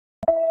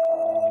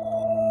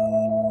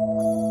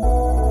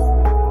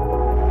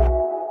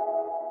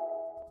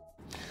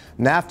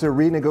NAFTA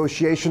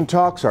renegotiation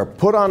talks are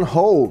put on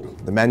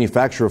hold. The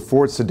manufacturer of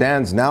Ford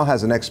sedans now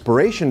has an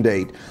expiration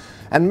date.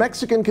 And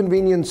Mexican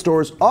convenience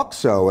stores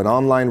OXXO and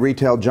online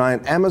retail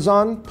giant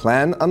Amazon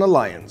plan an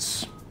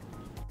alliance.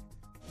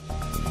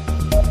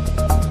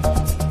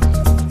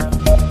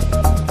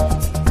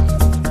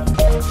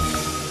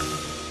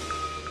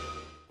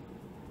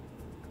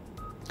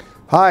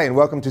 Hi, and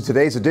welcome to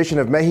today's edition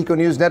of Mexico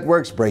News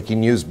Network's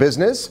Breaking News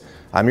Business.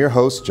 I'm your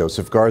host,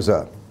 Joseph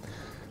Garza.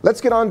 Let's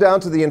get on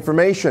down to the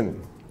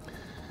information.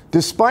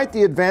 Despite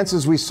the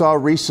advances we saw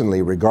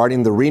recently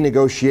regarding the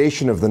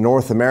renegotiation of the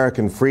North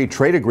American Free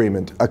Trade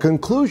Agreement, a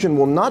conclusion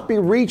will not be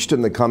reached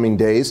in the coming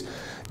days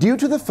due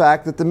to the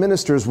fact that the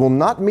ministers will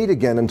not meet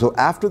again until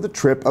after the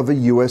trip of a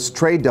U.S.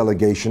 trade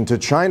delegation to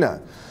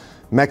China.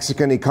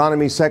 Mexican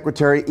Economy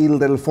Secretary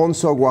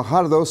Ildefonso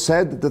Guajardo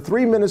said that the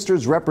three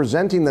ministers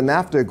representing the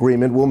NAFTA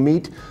agreement will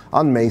meet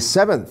on May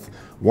 7th,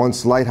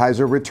 once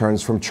Lighthizer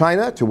returns from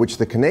China, to which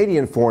the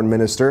Canadian Foreign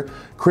Minister,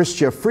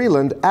 Chrystia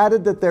Freeland,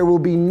 added that there will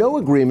be no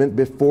agreement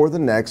before the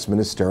next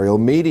ministerial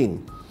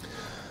meeting.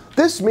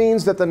 This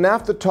means that the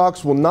NAFTA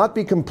talks will not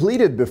be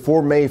completed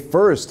before May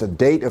 1st, a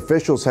date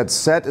officials had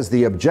set as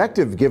the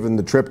objective given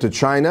the trip to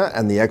China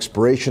and the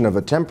expiration of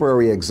a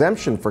temporary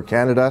exemption for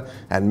Canada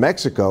and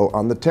Mexico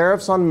on the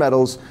tariffs on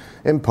metals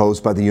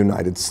imposed by the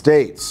United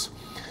States.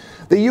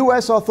 The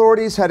U.S.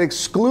 authorities had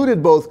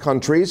excluded both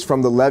countries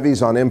from the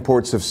levies on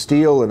imports of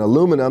steel and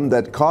aluminum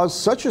that caused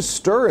such a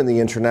stir in the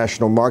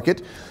international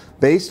market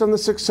based on the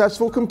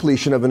successful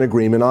completion of an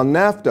agreement on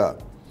NAFTA.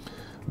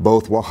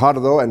 Both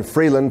Guajardo and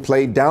Freeland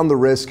played down the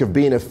risk of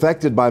being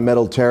affected by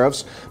metal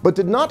tariffs, but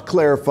did not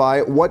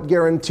clarify what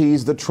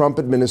guarantees the Trump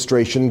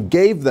administration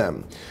gave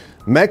them.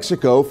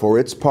 Mexico, for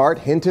its part,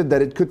 hinted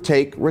that it could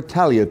take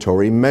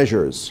retaliatory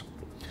measures.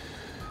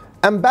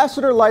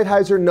 Ambassador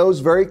Lighthizer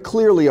knows very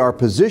clearly our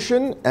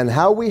position and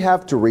how we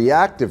have to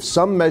react if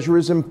some measure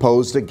is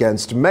imposed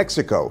against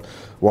Mexico,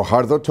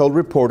 Guajardo told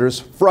reporters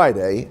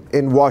Friday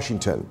in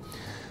Washington.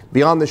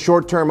 Beyond the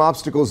short-term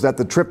obstacles that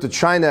the trip to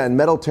China and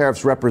metal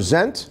tariffs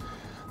represent,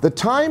 the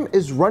time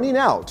is running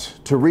out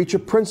to reach a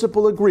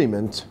principal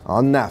agreement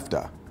on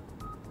NAFTA.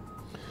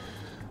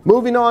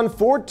 Moving on,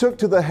 Ford took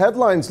to the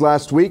headlines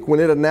last week when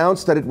it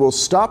announced that it will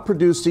stop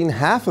producing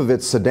half of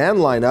its sedan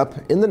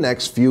lineup in the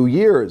next few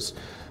years,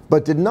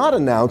 but did not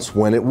announce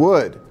when it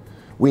would.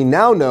 We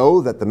now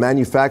know that the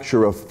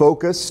manufacturer of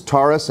Focus,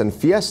 Taurus, and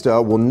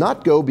Fiesta will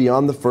not go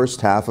beyond the first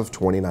half of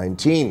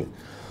 2019.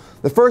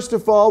 The first to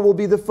fall will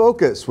be the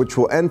Focus, which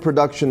will end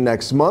production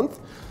next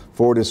month.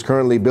 Ford is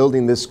currently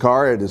building this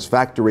car at its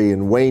factory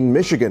in Wayne,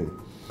 Michigan.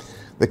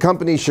 The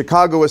company's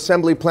Chicago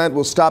assembly plant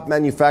will stop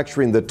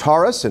manufacturing the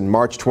Taurus in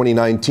March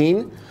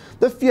 2019.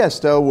 The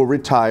Fiesta will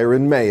retire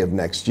in May of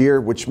next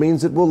year, which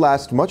means it will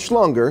last much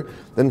longer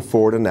than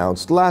Ford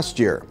announced last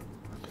year.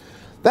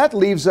 That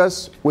leaves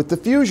us with the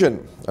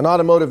Fusion. An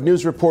automotive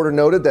news reporter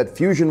noted that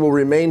Fusion will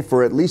remain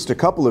for at least a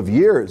couple of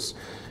years.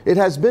 It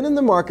has been in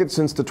the market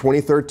since the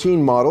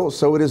 2013 model,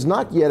 so it is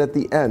not yet at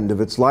the end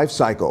of its life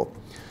cycle.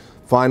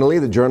 Finally,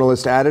 the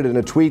journalist added in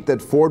a tweet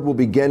that Ford will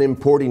begin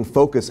importing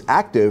Focus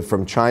Active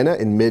from China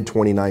in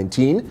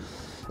mid-2019.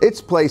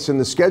 Its place in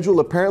the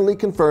schedule apparently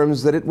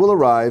confirms that it will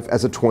arrive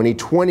as a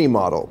 2020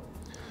 model.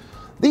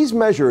 These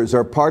measures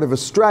are part of a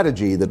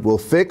strategy that will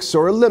fix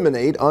or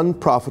eliminate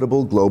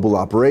unprofitable global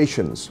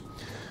operations.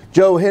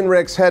 Joe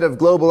Hinrichs, head of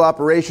global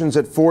operations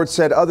at Ford,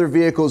 said other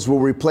vehicles will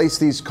replace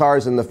these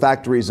cars in the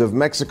factories of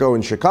Mexico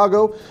and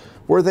Chicago,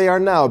 where they are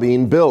now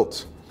being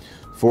built.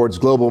 Ford's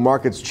global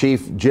markets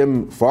chief,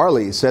 Jim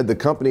Farley, said the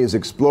company is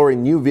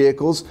exploring new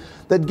vehicles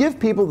that give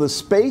people the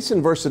space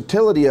and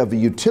versatility of a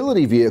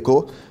utility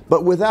vehicle,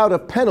 but without a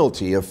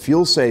penalty of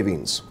fuel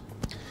savings.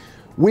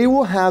 We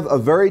will have a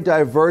very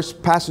diverse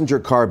passenger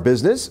car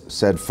business,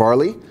 said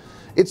Farley.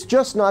 It's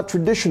just not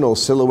traditional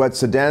silhouette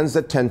sedans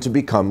that tend to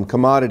become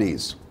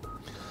commodities.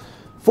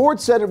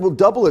 Ford said it will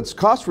double its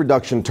cost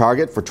reduction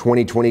target for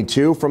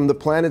 2022 from the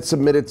plan it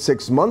submitted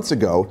 6 months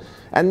ago,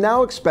 and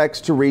now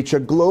expects to reach a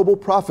global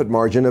profit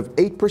margin of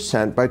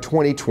 8% by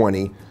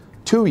 2020,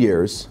 2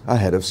 years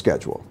ahead of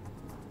schedule.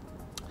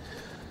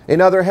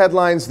 In other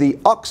headlines, the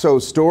OXXO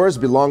stores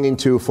belonging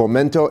to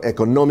Fomento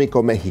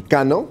Económico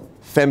Mexicano,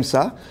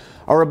 FEMSA,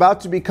 are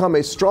about to become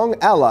a strong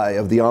ally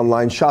of the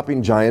online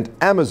shopping giant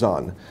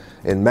Amazon.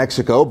 In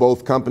Mexico,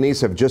 both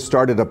companies have just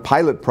started a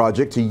pilot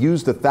project to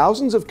use the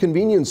thousands of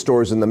convenience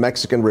stores in the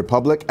Mexican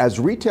Republic as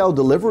retail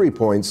delivery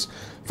points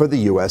for the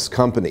U.S.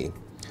 company.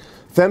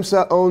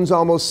 FEMSA owns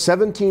almost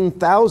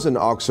 17,000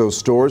 OXXO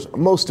stores,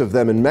 most of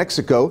them in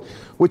Mexico,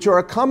 which are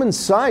a common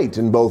sight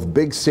in both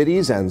big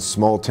cities and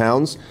small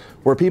towns,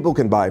 where people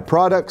can buy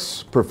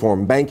products,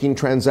 perform banking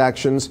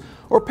transactions,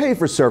 or pay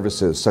for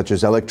services such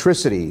as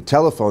electricity,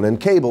 telephone, and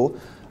cable,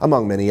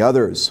 among many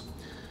others.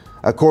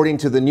 According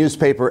to the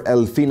newspaper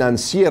El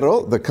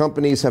Financiero, the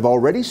companies have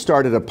already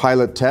started a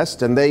pilot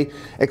test and they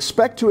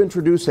expect to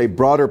introduce a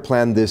broader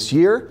plan this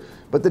year,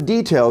 but the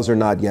details are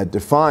not yet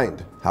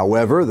defined.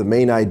 However, the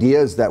main idea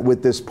is that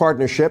with this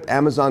partnership,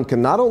 Amazon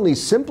can not only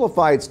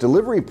simplify its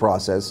delivery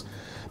process,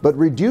 but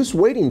reduce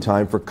waiting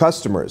time for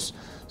customers,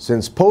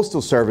 since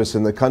Postal Service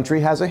in the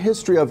country has a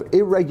history of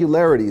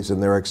irregularities in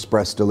their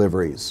express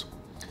deliveries.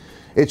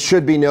 It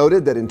should be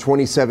noted that in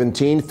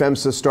 2017,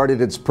 FEMSA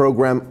started its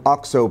program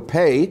OXXO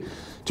Pay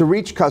to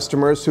reach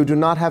customers who do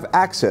not have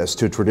access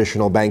to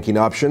traditional banking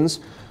options,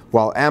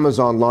 while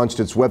Amazon launched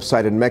its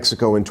website in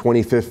Mexico in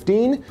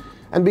 2015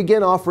 and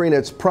began offering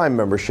its Prime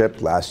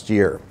membership last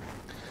year.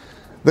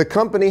 The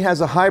company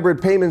has a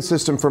hybrid payment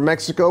system for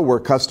Mexico where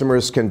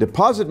customers can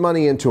deposit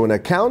money into an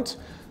account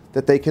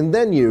that they can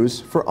then use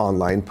for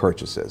online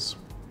purchases.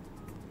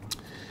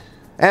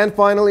 And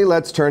finally,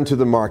 let's turn to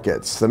the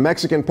markets. The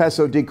Mexican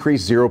peso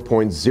decreased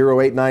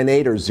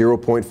 0.0898 or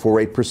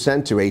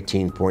 0.48% to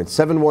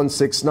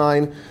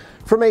 18.7169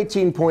 from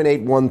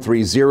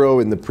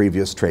 18.8130 in the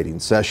previous trading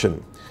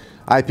session.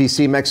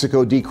 IPC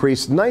Mexico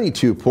decreased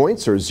 92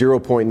 points or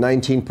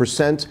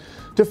 0.19%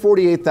 to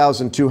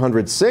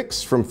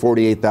 48,206 from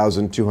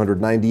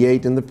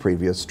 48,298 in the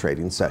previous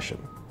trading session.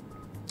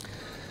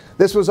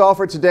 This was all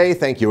for today.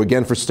 Thank you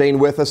again for staying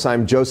with us.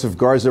 I'm Joseph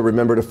Garza.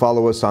 Remember to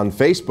follow us on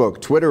Facebook,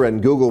 Twitter,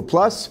 and Google+,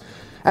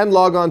 and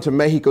log on to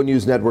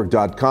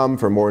MexicoNewsNetwork.com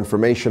for more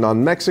information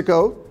on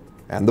Mexico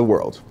and the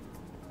world.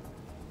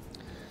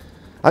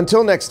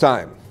 Until next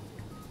time.